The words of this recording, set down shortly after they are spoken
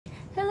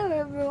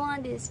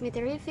everyone, this is me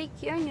Terefic,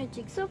 your new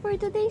xoxo for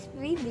today's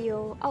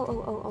video.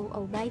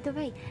 By the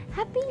way,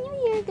 Happy New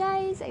Year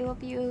guys! I hope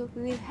you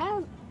will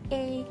have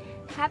a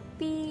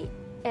happy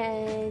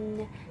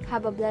and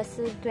have a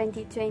blessed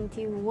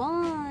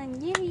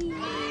 2021. Yay!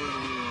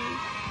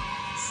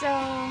 So,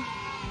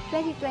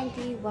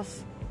 2020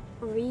 was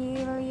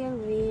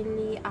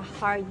really a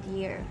hard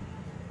year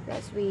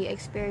as we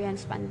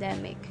experienced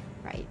pandemic,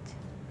 right?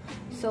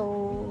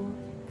 So,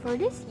 for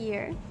this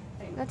year,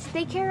 let's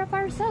take care of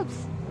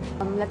ourselves.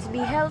 Let's be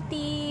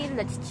healthy,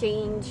 let's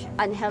change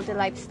unhealthy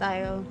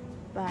lifestyle,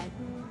 but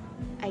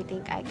I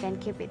think I can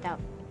keep it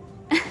up.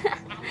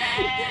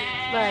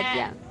 But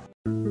yeah.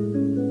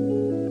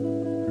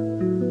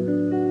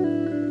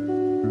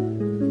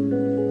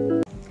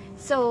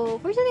 So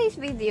for today's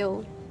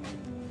video,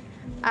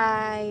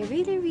 I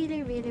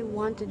really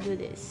want to do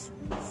this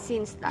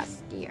since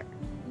last year.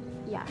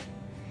 Yeah.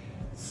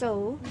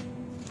 So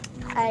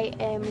I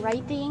am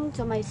writing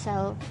to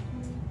myself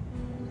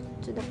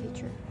to the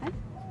future.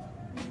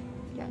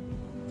 Yan.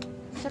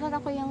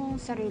 Susulatan ko yung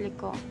sarili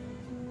ko.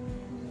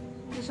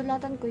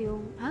 Susulatan ko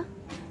yung,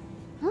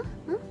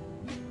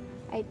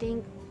 I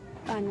think,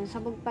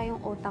 sabog pa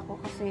yung otak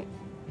ko kasi,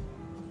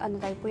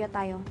 puya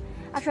tayo.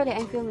 Actually,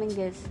 I'm filming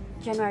this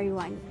January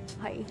 1.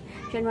 Okay.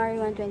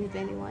 January 1,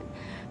 2021.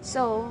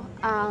 So,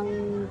 ang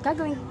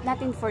gagawin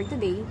natin for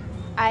today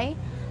ay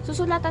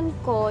susulatan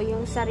ko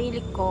yung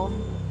sarili ko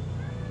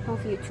ng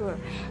future.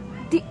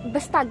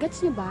 Basta, gets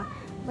nyo ba?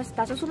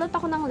 Basta, susulat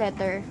ako ng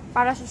letter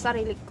para sa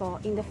sarili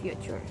ko in the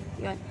future.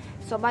 Yun.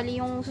 So,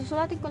 bali yung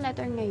susulatin ko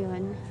letter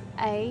ngayon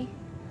ay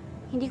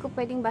hindi ko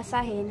pwedeng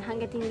basahin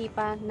hanggat hindi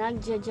pa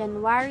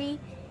nagja-January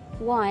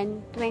 1,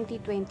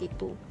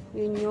 2022.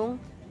 Yun yung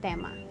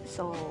tema.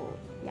 So,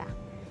 yeah.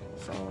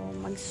 So,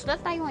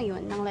 magsusulat tayo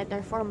ngayon ng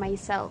letter for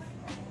myself.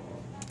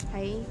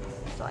 Okay?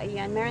 So,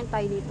 ayan. Meron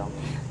tayo dito.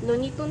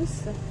 Looney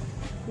Tunes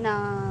na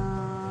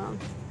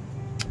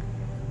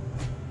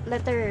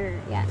letter,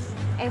 yan.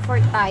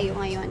 Effort tayo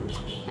ngayon.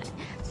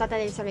 So,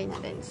 tatalisarin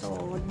natin.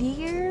 So,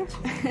 dear.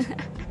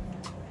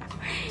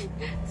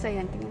 So,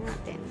 yan. Tingnan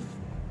natin.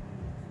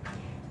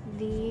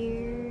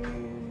 Dear.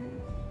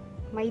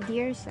 My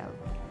dear self.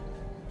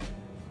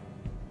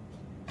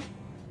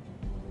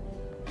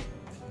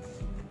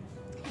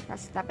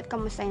 Tapos, dapat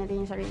kamustahin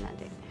natin yung sarili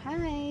natin.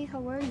 Hi,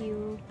 how are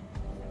you?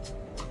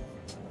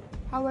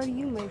 How are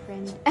you, my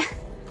friend?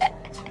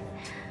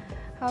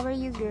 How are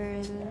you,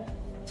 girl?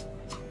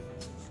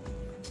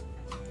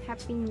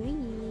 Happy New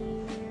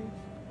Year!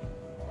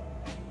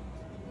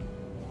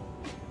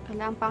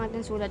 Kailangan pangit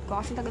ng sulat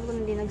ko kasi tagal ko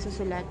na din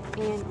nagsusulat.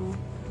 Ayan, oh.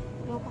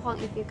 Ewan ko kung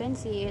if you can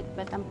see it,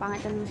 but ang pangit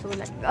ng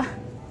sulat ko.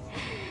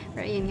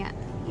 Pero yun nga.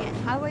 Ayan.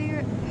 How are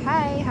you?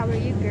 Hi! How are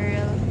you,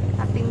 girl?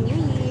 Happy New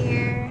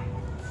Year!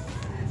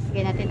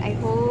 Again natin, I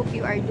hope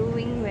you are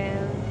doing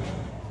well.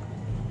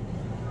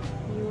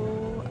 You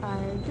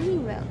are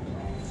doing well.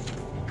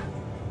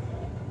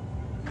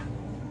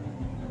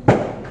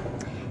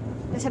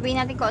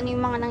 Sabihin natin kung ano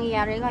yung mga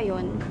nangyayari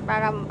ngayon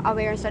para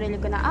aware sa sarili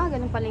ko na,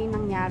 ganun pala yung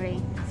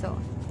nangyari. So,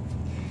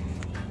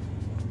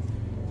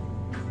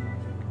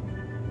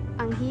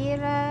 ang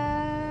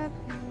hirap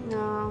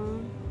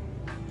ng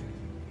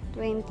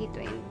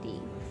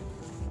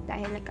 2020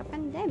 dahil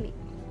nagka-pandemic.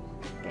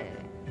 Okay.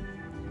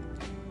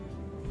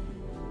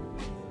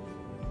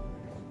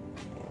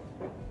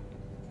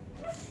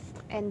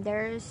 And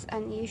there's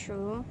an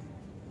issue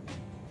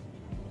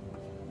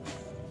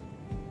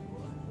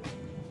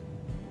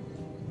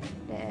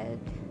that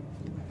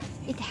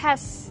it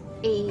has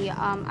a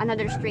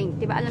another strain.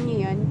 Diba alam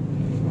niyo yun?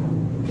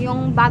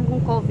 Yung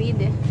bagong COVID,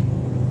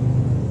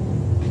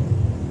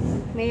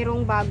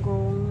 mayroong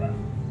bagong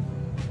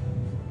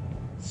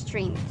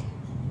strain.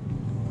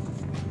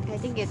 I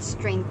think it's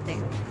strain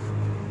thing.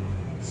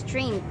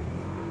 Strain.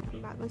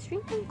 Bagong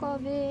strain ng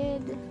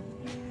COVID.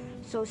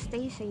 So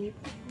stay safe.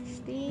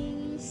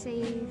 Stay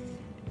safe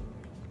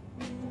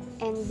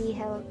and be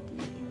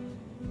healthy.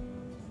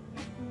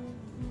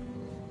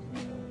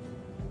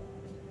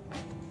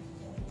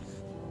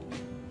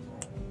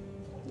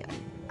 Yan.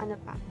 Ano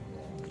pa?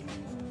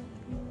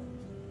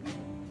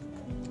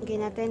 Okay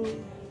natin.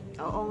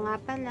 Oo nga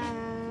pala.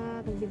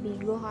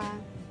 Magbibigo ka.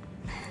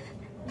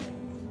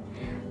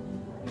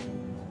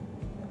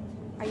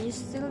 Are you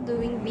still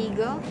doing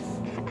bigo?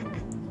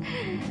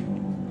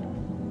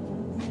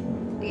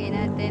 Okay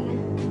natin.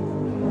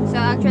 So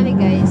actually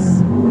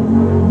guys,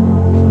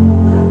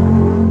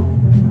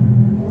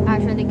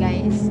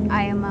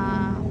 I am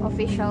a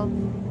official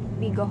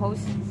Bigo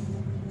host.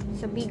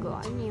 So Bigo,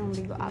 ano yung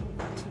Bigo app?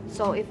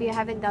 So if you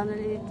haven't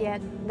downloaded it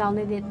yet,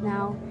 download it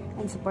now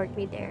and support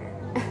me there.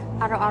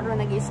 Araw-araw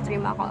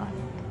nag-stream ako.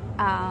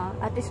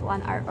 At least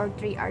 1 hour or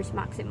 3 hours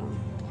maximum.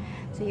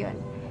 So yun.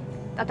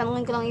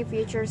 Tatanungin ko lang yung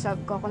future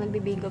self ko kung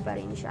nagbibigo pa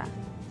rin siya.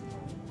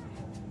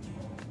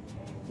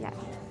 Yeah.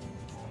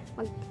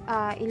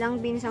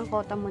 Ilang beans ang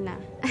quota mo na?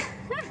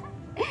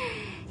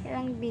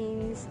 Ilang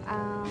beans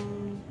ang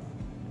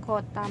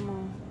quota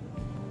mo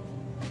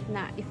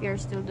na if you're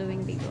still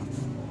doing Bigo?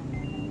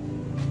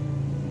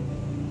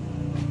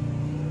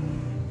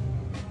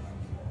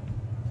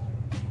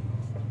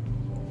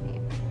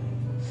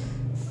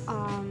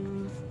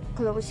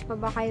 Close pa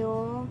ba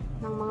kayo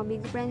ng mga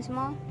big friends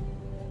mo?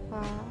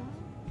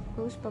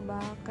 Close pa ba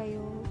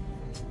kayo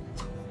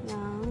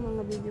ng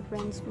mga big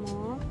friends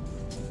mo?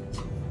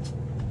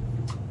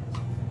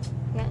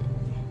 Yan.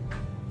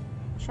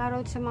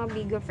 Shoutout sa mga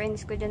bigger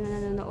friends ko dyan na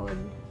nanonood.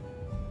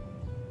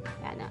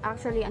 Yan.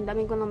 Actually, ang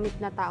daming ko na-meet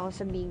na tao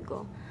sa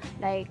Bigo.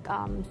 Like,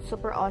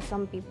 super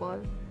awesome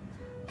people.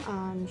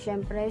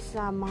 Syempre,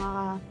 sa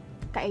mga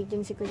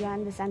ka-agency ko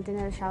dyan, The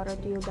Sentinel,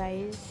 shoutout to you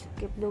guys.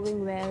 Keep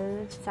doing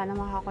well. Sana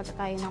makakota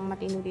tayo ng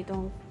matino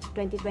ditong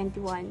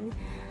 2021.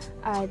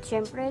 At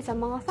syempre, sa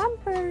mga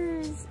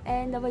fampers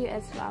and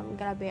WS fam,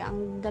 grabe,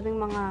 ang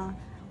daming mga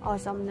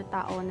awesome na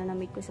tao na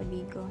na-meet ko sa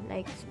Bigo.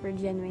 Like, super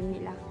genuine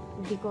nila.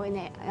 Hindi ko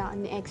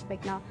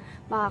ina-expect na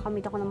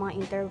makakamit ako ng mga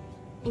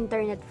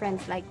internet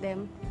friends like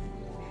them.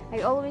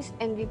 I always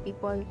envy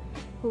people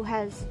who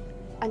has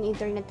an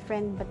internet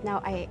friend, but now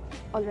I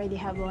already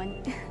have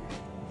one.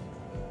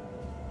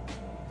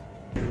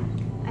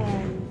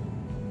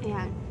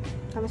 Ayan.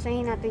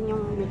 Kamustahin natin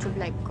yung YouTube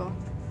live ko.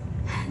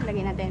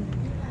 Lagyan natin.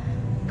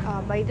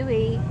 By the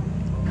way,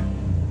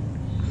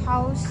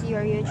 how's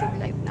your YouTube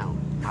live now?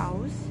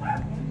 How's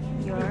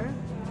your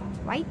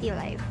YT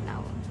live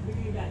now?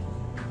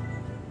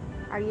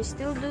 Are you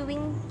still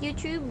doing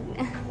YouTube?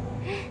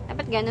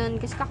 Dapat ganun.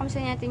 Kasi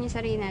kakamustahin natin yung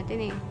sarili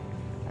natin eh.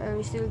 Are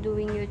you still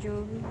doing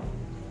YouTube?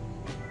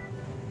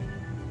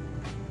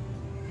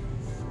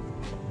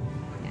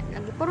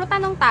 Yan. Puro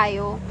tanong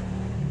tayo.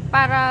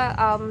 Para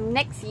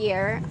next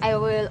year, I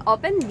will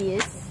open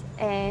this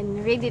and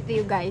read it to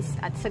you guys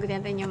at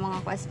sagutin natin yung mga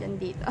question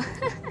dito.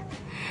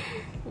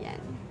 Yan.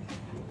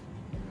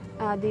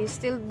 Do you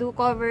still do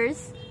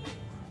covers?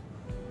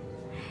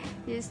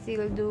 Do you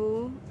still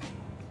do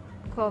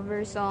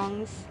cover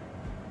songs?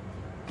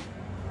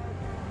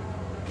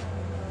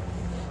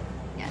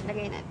 Yan,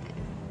 lagay natin.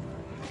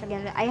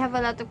 I have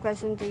a lot of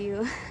questions to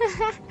you.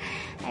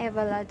 I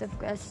have a lot of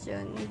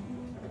questions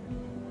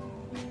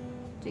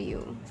to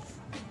you.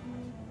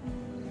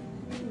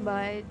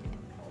 But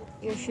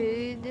you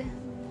should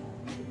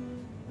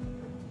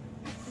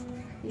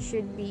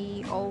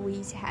be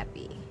always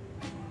happy.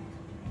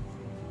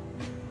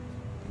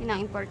 Yun ang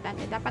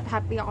importante. Dapat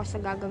happy ako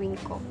sa gagawin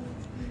ko.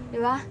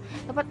 Diba?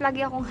 Dapat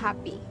lagi akong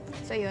happy.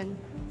 So, yun.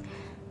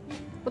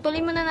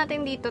 Putulin muna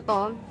natin dito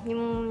to.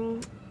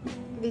 Yung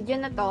video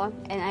na to.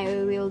 And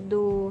I will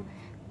do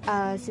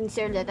a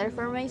sincere letter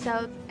for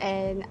myself.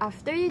 And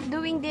after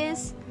doing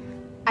this,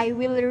 I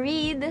will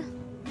read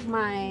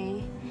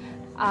my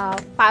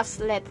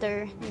past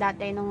letter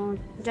dati nung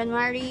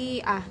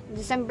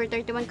December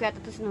 31 ko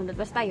yata ito sinunod.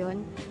 Basta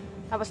yun.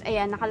 Tapos,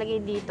 ayan, nakalagay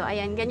dito.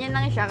 Ayan, ganyan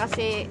lang siya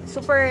kasi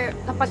super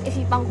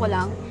napag-isipan ko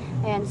lang.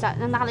 Ayan,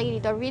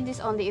 nakalagay dito, read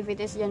this only if it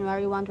is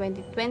January 1,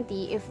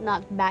 2020. If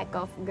not, back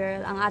off,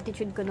 girl. Ang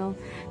attitude ko, no?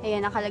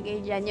 Ayan,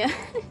 nakalagay dyan yun.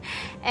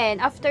 And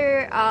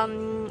after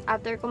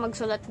ko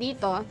magsulat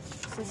dito,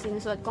 sa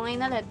sinusulat ko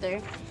ngayon na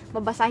letter,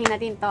 babasahin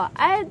natin to.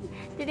 At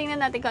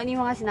titingnan natin kung ano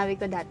yung mga sinabi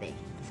ko dati.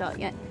 So,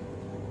 yan.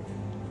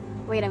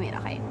 Wait a minute,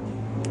 okay.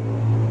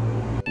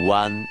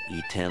 One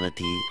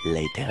eternity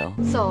later.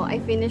 So, I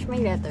finished my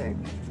letter.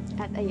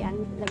 At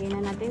ayan, lagay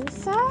na natin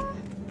sa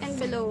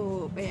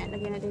envelope. Ayan,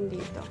 lagay natin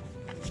dito.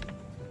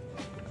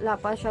 Wala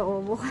pa siya,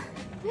 obo.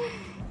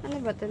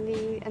 Ano ba ito?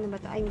 Ano ba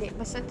ito? Ay, hindi.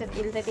 Basta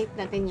il-tape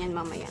natin yan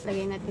mamaya.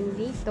 Lagay natin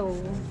dito.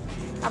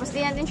 Tapos,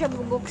 di natin siya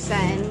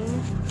bubuksan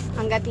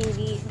hanggat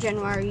hindi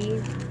January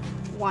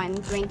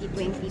 1,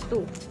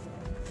 2022.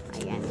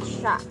 Ayan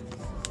siya.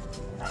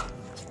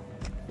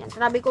 Yan,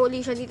 tinabi ko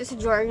uli siya dito sa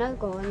journal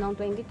ko noong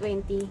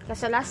 2020.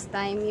 Kasi last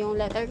time, yung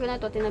letter ko na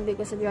to, tinabi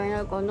ko sa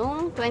journal ko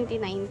noong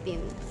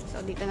 2019. So,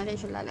 dito natin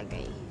siya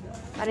lalagay.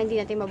 Para hindi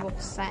natin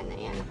mabuksan.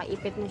 Ayan,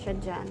 nakaipit na siya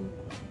dyan.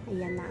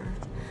 Ayan na.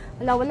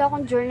 Wala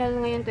akong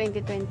journal ngayon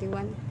 2021.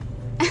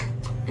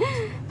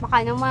 Baka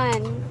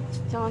naman,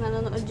 sa mga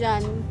nanonood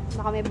dyan,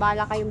 baka may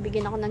bala kayong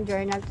bigyan ako ng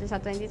journal sa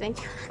 2020.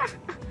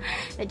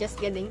 Just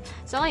kidding.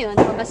 So, ngayon,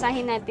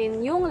 babasahin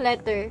natin yung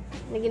letter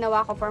na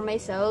ginawa ko for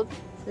myself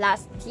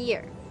last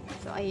year.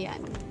 So, ayan.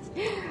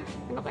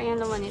 Ano kaya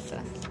naman ito?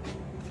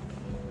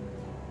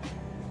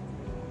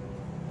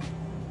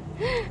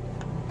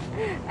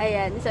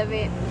 Ayan,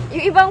 sabi.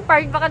 Yung ibang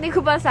part, baka di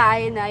ko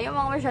basahin na. Yung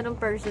mga masyadong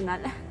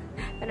personal.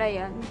 Pero,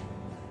 ayan.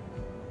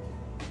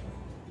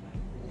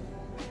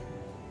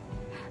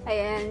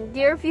 Ayan.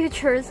 Dear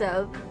future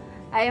self,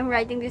 I am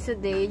writing this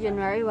today,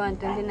 January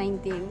 1,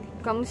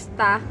 2019.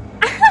 Kamusta?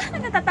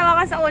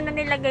 Natatawa ka sa una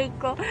nilagay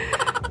ko.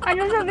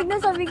 Ano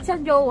sabig sa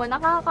jowa?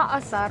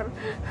 Nakakaasar.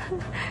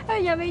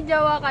 Ay, may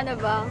jowa ka na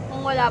ba?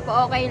 Kung wala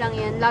pa, okay lang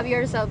yan. Love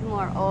yourself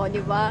more. O, di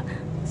ba?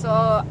 So,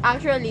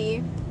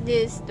 actually,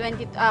 this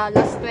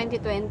last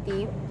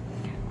 2020,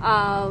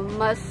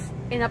 mas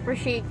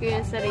in-appreciate ko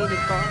yung sarili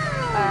ko.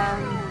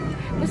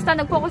 Basta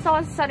nag-focus ako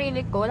sa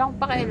sarili ko. Wala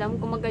akong pakialam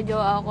kung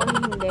magka-jowa ako,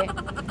 hindi.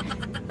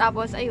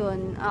 Tapos,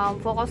 ayun,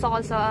 focus ako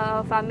sa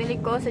family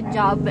ko, sa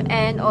job,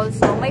 and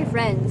also my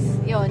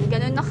friends. Yun,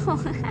 ganun ako.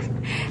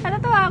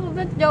 Natatawa ako,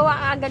 ba't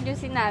jowa agad yung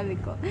sinabi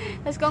ko.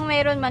 Tapos kung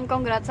mayroon man,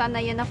 congrats,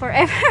 sana yan na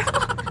forever.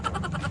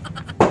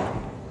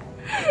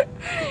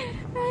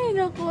 Ay,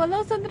 naku.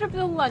 Wala sa trip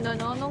nung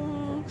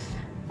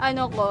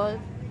ko,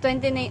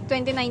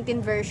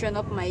 2019 version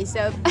of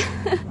myself.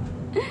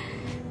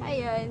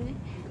 Ayan.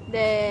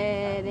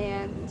 Then,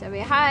 ayan.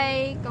 Sabi,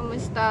 hi,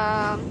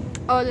 kamusta?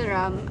 All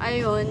ram.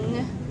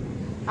 Ayun.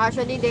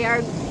 Actually, they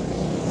are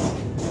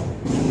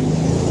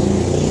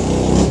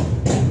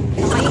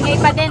maingay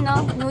pa din,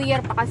 no? New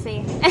Year pa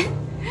kasi.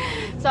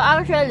 So,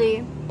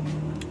 actually,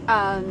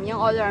 yung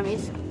all ram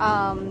is,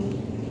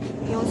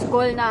 yung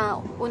school na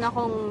una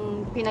kong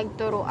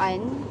pinagturuan.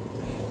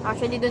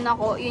 Actually,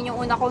 yun yung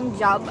una kong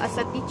job as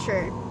a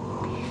teacher.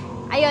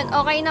 Ayun,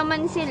 okay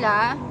naman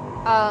sila.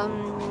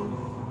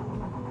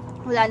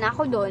 Wala na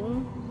ako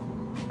doon.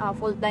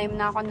 Full-time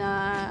na ako na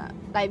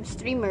live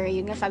streamer.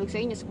 Yun nga sabi ko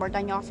sa inyo,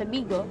 supportan nyo ako sa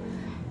Bigo.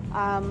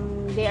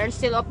 They are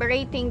still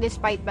operating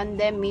despite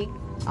pandemic.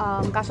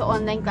 Kaso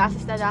online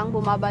classes na lang,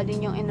 bumaba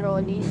din yung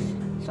enrollees.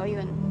 So,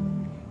 yun.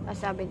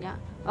 Sabi niya,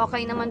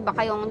 okay naman ba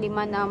kayong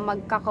 5 na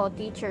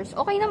magkako-teachers?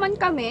 Okay naman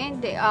kami.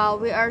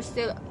 We are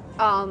still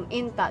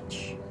in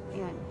touch.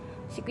 Yan.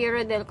 Si Kuya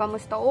Rodel,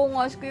 kamusta? Oo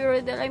nga, si Kuya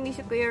Rodel. I miss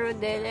si Kuya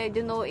Rodel. I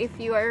don't know if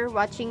you are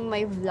watching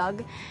my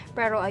vlog.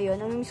 Pero ayun,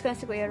 namimiss ko na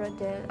si Kuya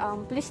Rodel.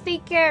 Please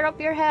take care of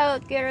your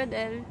health, Kuya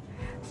Rodel.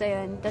 So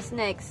yun. Tas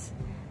next,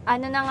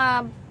 ano na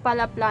nga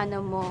pala plano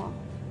mo?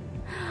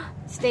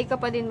 Stay ka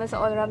pa din ba sa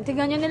all-ram?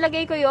 Tingnan nyo,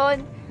 nilagay ko yon.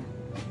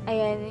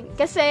 Ayan.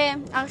 Kasi,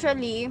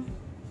 actually,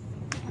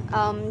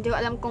 di ko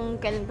alam kung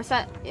kailan.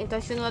 Basta, ito,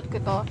 sinulat ko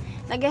to.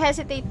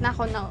 Nag-hesitate na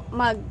ako na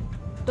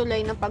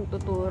magtuloy ng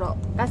pagtuturo.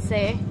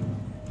 Kasi,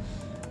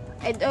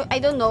 I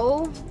don't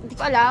know. Hindi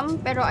ko alam.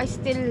 Pero I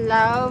still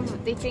love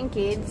teaching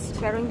kids.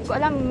 Pero hindi ko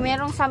alam.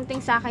 Merong something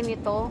sa akin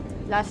nito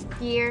last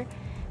year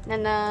na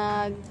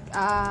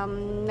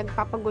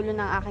nagpapagulo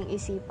ng aking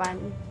isipan.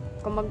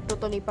 Kung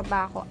magtutuloy pa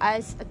ba ako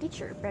as a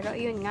teacher. Pero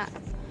yun nga.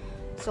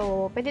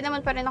 So, pwede naman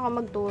pa rin ako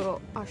magturo.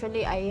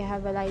 Actually, I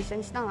have a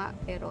license na nga.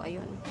 Pero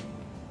ayun.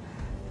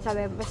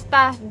 Sabi,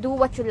 basta, do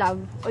what you love.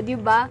 O,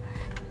 diba?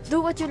 Do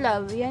what you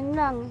love. Yan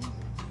lang.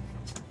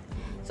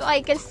 So,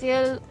 I can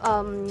still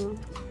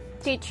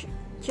teach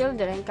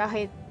children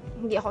kahit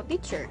hindi ako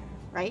teacher.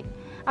 Right?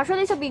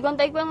 Actually, sa Bigo,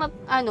 tayo ko lang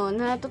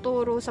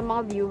natuturo sa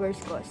mga viewers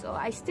ko. So,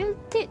 I still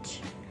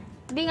teach.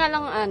 Hindi nga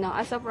lang,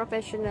 as a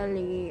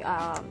professionally,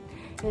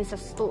 yun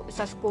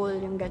sa school,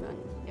 yung ganun.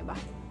 Diba?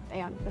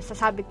 Ayan. Basta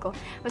sabi ko,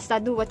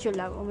 basta do what you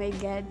love. Oh my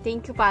God.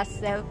 Thank you,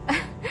 past self.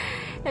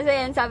 Kasi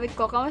yan, sabi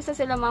ko, kamusta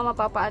sila mama,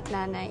 papa, at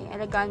nanay?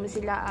 Alagaan mo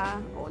sila,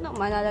 Oo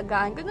naman,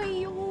 alagaan ko na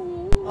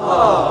yung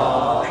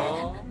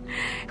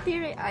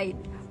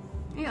teary-eyed.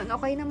 Ayun,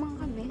 okay naman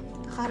kami.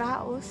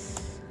 Nakaraos.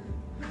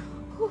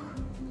 Whew.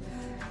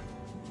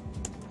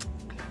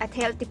 At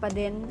healthy pa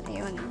din.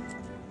 Ayun.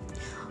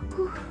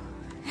 Whew.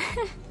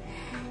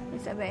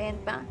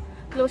 Sabihin pa,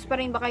 close pa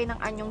rin ba kayo ng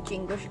anyong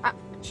chingush?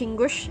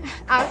 Chingush?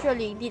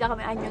 Actually, di na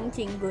kami anyong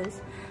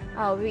chingus.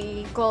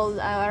 We call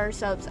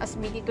ourselves as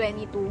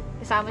BT22.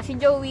 Kasama si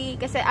Joey.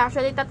 Kasi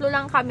actually, 3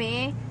 lang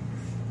kami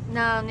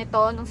na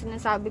nito, nung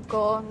sinasabi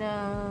ko na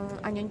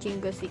anyong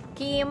chingus. Si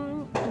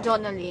Kim,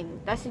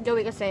 Jonalyn. Tapos si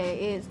Joey kasi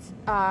is,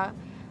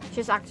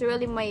 she's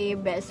actually my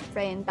best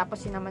friend. Tapos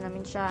sinama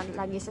namin siya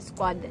lagi sa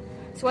squad.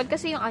 Squad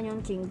kasi yung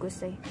anyong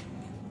chingus eh.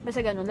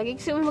 Basta ganun. Lagi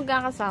kasi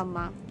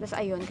magkakasama. Tapos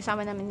ayun,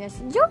 kasama namin niya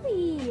si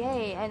Joey.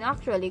 Yay! And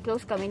actually,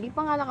 close kami. Hindi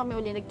pa nga lang kami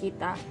uli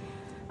nagkita.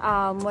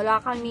 Wala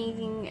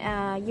kaming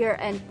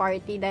year-end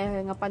party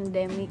dahil nga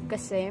pandemic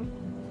kasi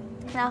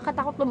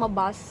nakakatakot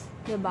lumabas.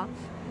 Diba?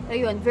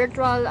 Ayun,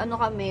 virtual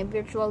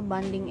virtual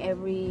bonding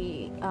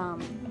every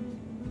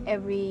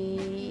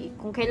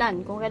kung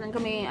kailan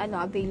kami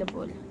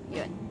available.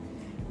 Yun.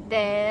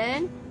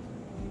 Then,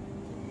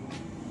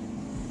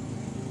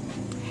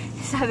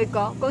 sabi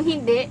ko, kung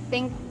hindi,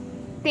 think,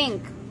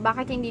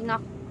 bakit hindi na,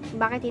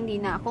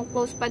 kung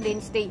close pa din,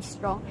 stay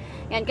strong.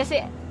 Yan, kasi,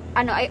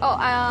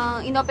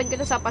 inopen ko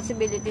to sa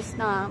possibilities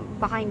na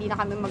baka hindi na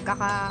kami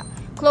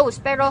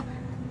magkaka-close. Pero,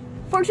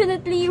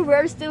 fortunately,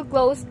 we're still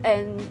close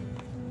and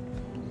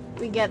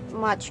we get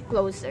much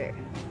closer.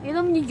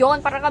 Yun yun,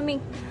 para na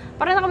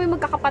kami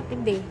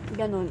magkakapatid eh.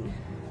 Ganun.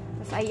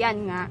 Tapos,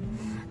 ayan nga,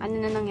 ano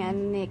na nangyari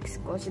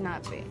next ko,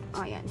 sinabi.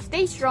 Ayan,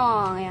 stay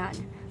strong, ayan.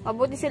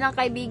 Mabuti silang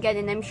kaibigan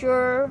and I'm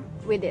sure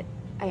with it.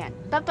 Ayan.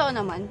 Totoo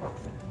naman.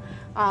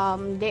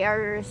 They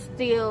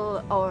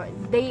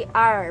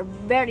are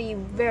very,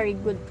 very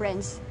good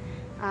friends.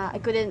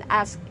 I couldn't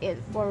ask it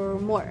for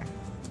more.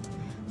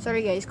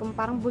 Sorry guys, kung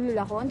parang bulol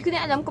ako. Hindi ko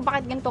na alam kung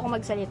bakit ganito ako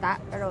magsalita.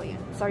 Pero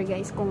yun. Sorry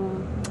guys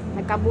kung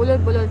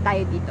nagkabulol-bulol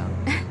tayo dito.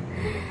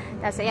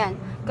 Tapos ayan.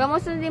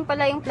 Kamusta din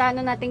pala yung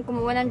plano natin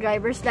kumuha ng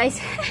driver's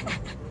license?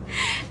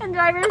 Ang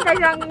driver's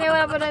license,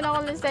 wala pa rin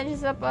akong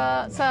lisensya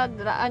sa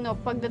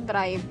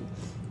pagdadrive.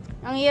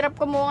 Ang hirap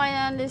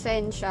kumuha ng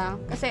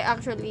lisensya. Kasi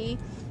actually,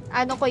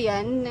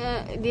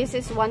 this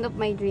is one of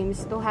my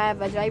dreams to have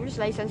a driver's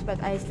license but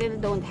I still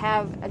don't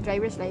have a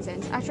driver's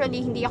license.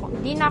 Actually, hindi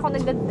na ako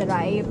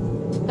nagdadrive.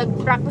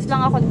 Nag-practice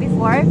lang ako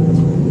before.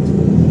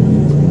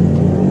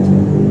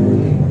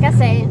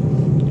 Kasi,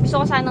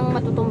 gusto ko sanang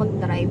matutong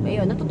mag-drive.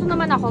 Ayun, natuto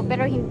naman ako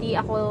pero hindi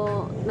ako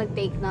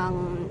nag-take ng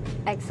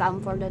exam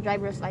for the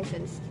driver's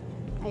license.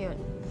 Ayun.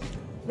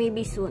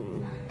 Maybe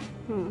soon.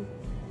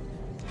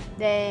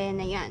 Then,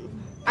 ayan.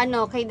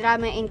 Ano,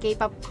 K-drama and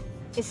K-pop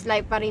is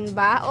life pa rin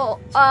ba? Oh,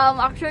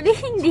 actually,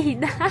 hindi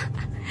na.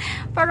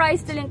 Pero I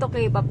still into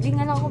K-pop. Di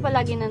nga lang ako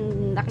palagi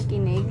nang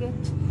nakikinig.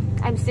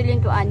 I'm still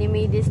into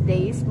anime these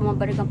days.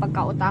 Bumabalik ang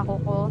pagka-otako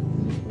ko.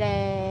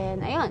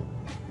 Then, ayun.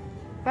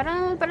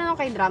 Pero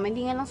K-drama,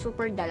 hindi nga lang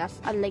super dalas.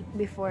 Unlike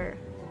before.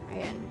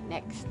 Ayan,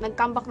 next.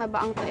 Nag-comeback na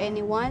ba ang To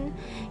Anyone?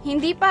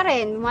 Hindi pa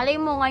rin. Malay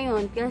mo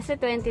ngayon. Kasi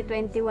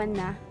 2021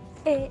 na.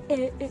 21.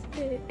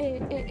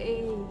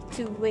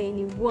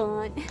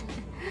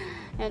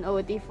 And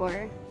OT4.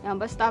 Yan,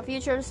 basta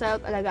future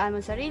self, alagaan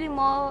mo sarili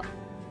mo.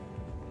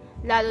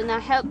 Lalo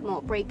na health mo.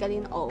 Pray ka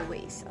din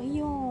always.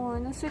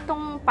 Ayun. Ang sweet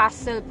tong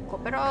past self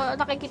ko. Pero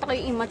nakikita ko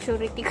yung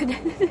immaturity ko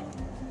din.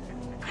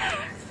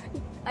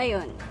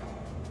 Ayun.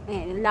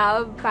 Ayan,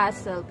 love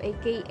past self.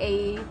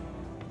 AKA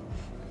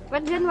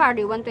but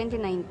January 1,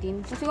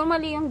 2019. So, siguro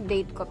mali yung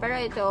date ko. Pero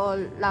ito,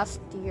 last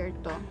year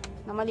to.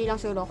 Namali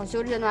lang siguro ako.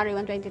 Siguro January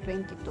 1,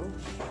 2022.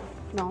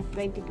 No,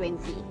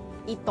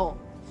 2020. Ito.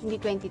 Hindi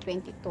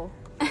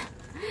 2022.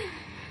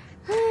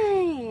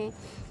 Ay.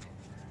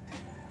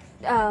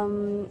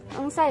 Ang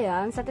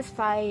saya, ang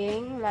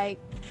satisfying. Like,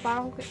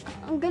 parang,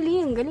 ang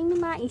galing. Galing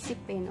na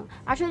maisip eh, no?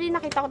 Actually,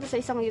 nakita ko to sa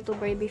isang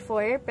YouTuber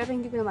before. Pero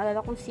hindi ko na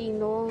maalala kung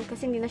sino.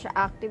 Kasi hindi na siya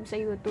active sa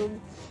YouTube.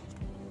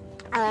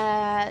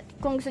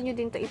 Kung gusto nyo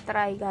din to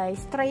i-try,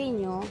 guys, try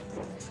nyo.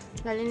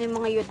 Lalo na yung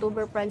mga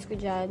YouTuber friends ko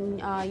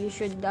dyan, you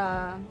should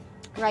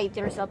write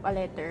yourself a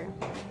letter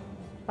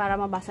para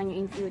mabasa nyo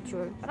in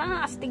future.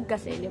 Parang astig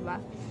kasi, di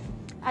ba?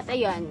 At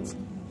ayan,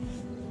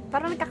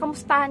 parang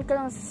nagkakamustahan ka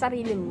lang sa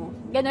sarili mo.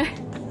 Ganun.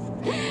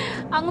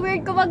 Ang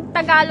weird ko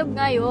mag-Tagalog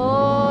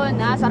ngayon.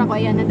 Sarap ko,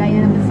 ayan,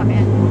 nadaya naman sa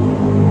kaya.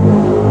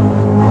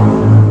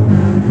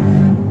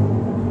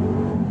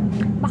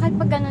 Bakit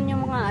pag ganun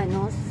yung mga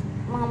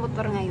mga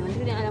motor ngayon?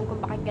 Hindi ko alam kung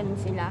bakit ganun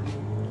sila.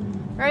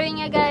 Pero yun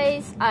nga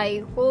guys,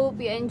 I hope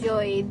you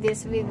enjoy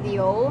this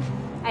video.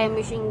 I am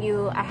wishing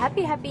you a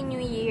happy new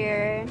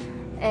year.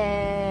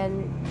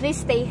 And please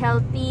stay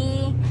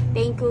healthy.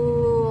 Thank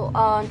you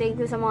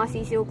sa mga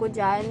sisiw ko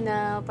dyan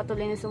na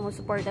patuloy na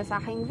sumusuporta sa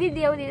aking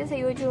video dito sa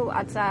YouTube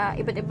at sa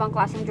iba't ibang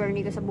klaseng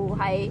journey ko sa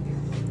buhay.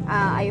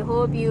 I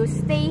hope you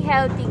stay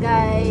healthy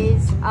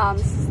guys.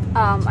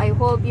 I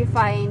hope you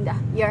find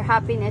your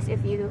happiness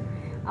if you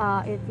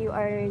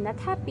are not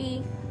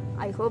happy.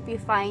 I hope you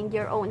find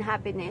your own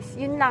happiness.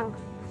 Yun lang.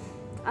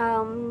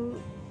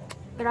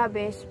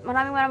 Grabe.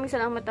 Maraming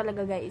salamat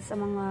talaga guys sa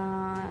mga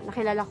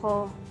nakilala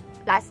ko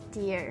last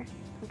year.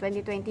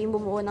 2020. Yung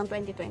bumuo ng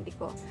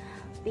 2020 ko.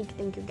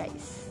 Thank you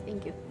guys.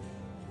 Thank you.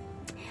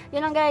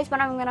 Yun lang guys.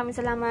 Maraming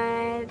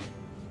salamat.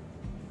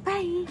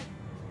 Bye!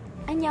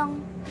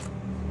 Annyeong!